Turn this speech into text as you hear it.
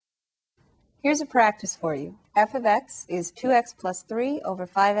Here's a practice for you. F of x is 2x plus 3 over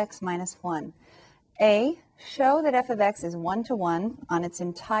 5x minus 1. A, show that f of x is 1 to 1 on its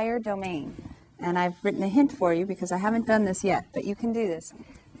entire domain. And I've written a hint for you because I haven't done this yet, but you can do this.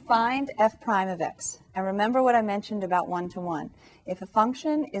 Find f prime of x. And remember what I mentioned about 1 to 1. If a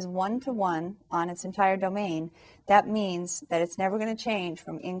function is 1 to 1 on its entire domain, that means that it's never going to change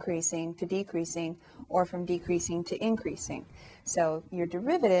from increasing to decreasing or from decreasing to increasing. So your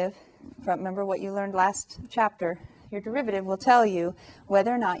derivative, remember what you learned last chapter, your derivative will tell you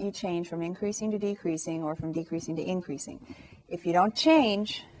whether or not you change from increasing to decreasing or from decreasing to increasing. If you don't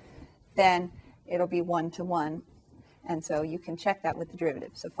change, then it'll be 1 to 1. And so you can check that with the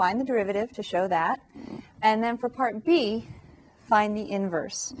derivative. So find the derivative to show that. And then for part B, find the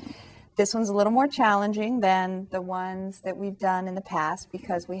inverse. This one's a little more challenging than the ones that we've done in the past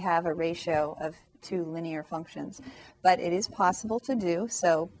because we have a ratio of two linear functions. But it is possible to do,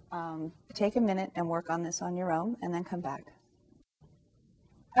 so take a minute and work on this on your own and then come back.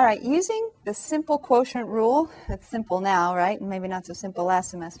 All right, using the simple quotient rule, it's simple now, right? And maybe not so simple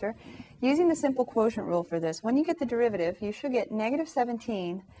last semester. Using the simple quotient rule for this, when you get the derivative, you should get negative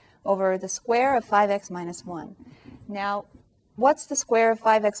 17 over the square of 5x minus 1. Now, what's the square of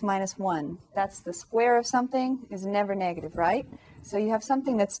 5x minus 1? That's the square of something is never negative, right? So you have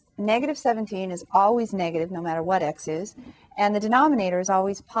something that's negative 17 is always negative no matter what x is, and the denominator is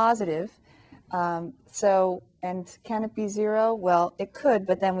always positive. And can it be 0? Well, it could,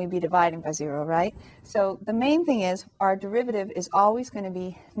 but then we'd be dividing by 0, right? So the main thing is our derivative is always going to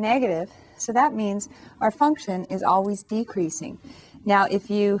be negative, so that means our function is always decreasing. Now,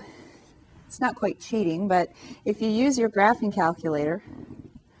 it's not quite cheating, but if you use your graphing calculator,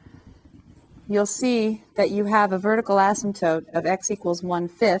 you'll see that you have a vertical asymptote of x equals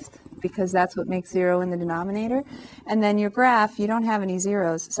 1/5, because that's what makes 0 in the denominator. And then your graph, you don't have any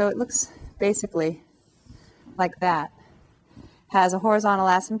zeros, so it looks basically like that. Has a horizontal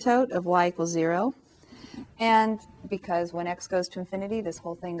asymptote of y equals 0. And because when x goes to infinity, this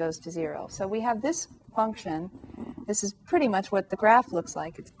whole thing goes to 0. So we have this function. This is pretty much what the graph looks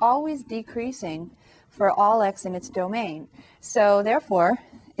like. It's always decreasing for all x in its domain. So therefore,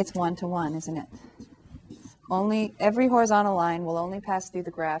 it's 1 to 1, isn't it? Every horizontal line will only pass through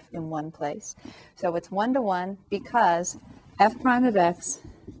the graph in one place. So it's 1 to 1 because f prime of x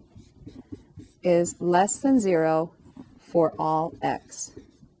is less than 0 for all x.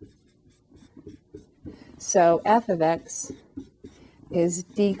 So f of x is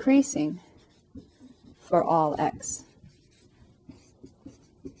decreasing for all x.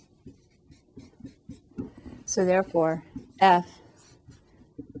 So therefore, f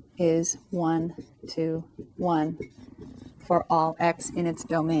is 1 to 1 for all x in its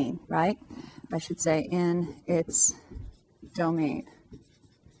domain, right? I should say in its domain.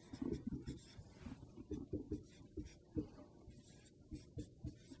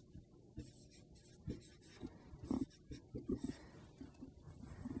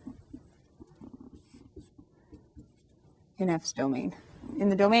 In f's domain, in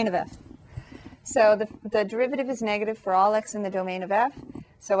the domain of f. So the derivative is negative for all x in the domain of f.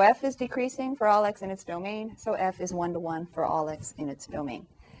 So f is decreasing for all x in its domain. So f is 1 to 1 for all x in its domain.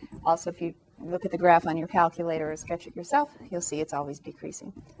 Also, if you look at the graph on your calculator or sketch it yourself, you'll see it's always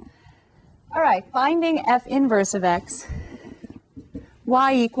decreasing. All right, finding f inverse of x.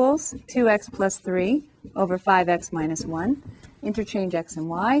 Y equals 2x plus 3 over 5x minus 1. Interchange x and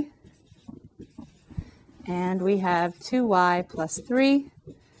y. And we have 2y plus 3,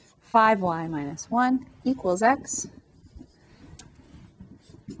 5y minus 1 equals x.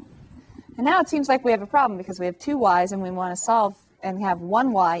 And now it seems like we have a problem because we have two y's and we want to solve and have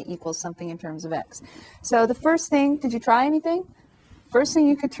one y equals something in terms of x. So the first thing, did you try anything? First thing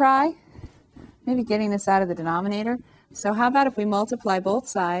you could try, maybe getting this out of the denominator. So how about if we multiply both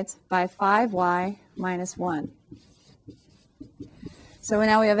sides by 5y minus 1? So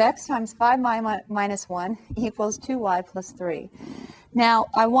now we have x times 5y minus 1 equals 2y plus 3. Now,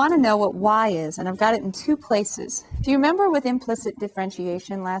 I want to know what y is, and I've got it in two places. Do you remember with implicit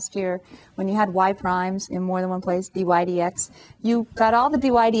differentiation last year when you had y primes in more than one place, dy dx? You got all the dy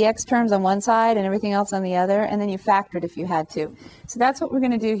dx terms on one side and everything else on the other, and then you factored if you had to. So that's what we're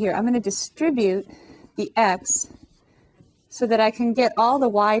going to do here. I'm going to distribute the x so that I can get all the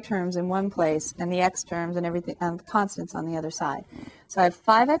y terms in one place and the x terms and everything and the constants on the other side. So I have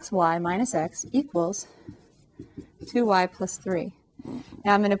 5xy minus x equals 2y plus 3.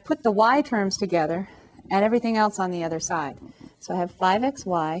 Now I'm going to put the y terms together and everything else on the other side. So I have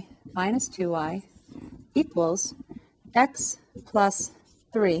 5xy minus 2y equals x plus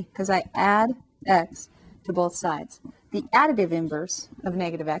 3, because I add x to both sides. The additive inverse of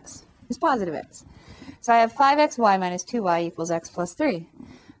negative x is positive x. So I have 5xy minus 2y equals x plus 3.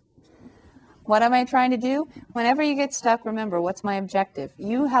 What am I trying to do? Whenever you get stuck, remember, what's my objective?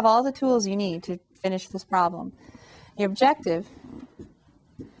 You have all the tools you need to finish this problem. Your objective,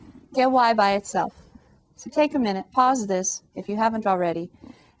 get y by itself. So take a minute, pause this if you haven't already,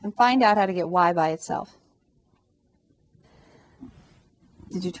 and find out how to get y by itself.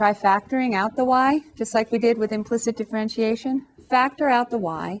 Did you try factoring out the y, just like we did with implicit differentiation? Factor out the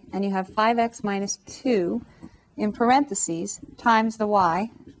y, and you have 5x minus 2 in parentheses times the y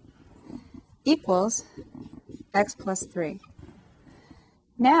equals x plus 3.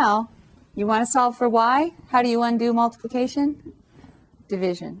 Now, you want to solve for y? How do you undo multiplication?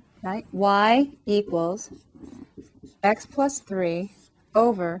 Division, right? Y equals x plus 3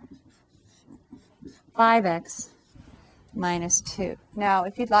 over 5x minus 2. Now,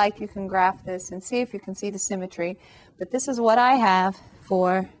 if you'd like, you can graph this and see if you can see the symmetry. But this is what I have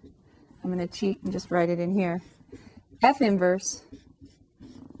for, I'm going to cheat and just write it in here, f inverse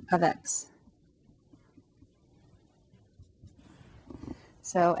of x.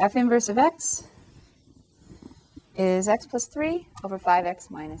 So f inverse of x is x plus 3 over 5x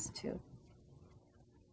minus 2.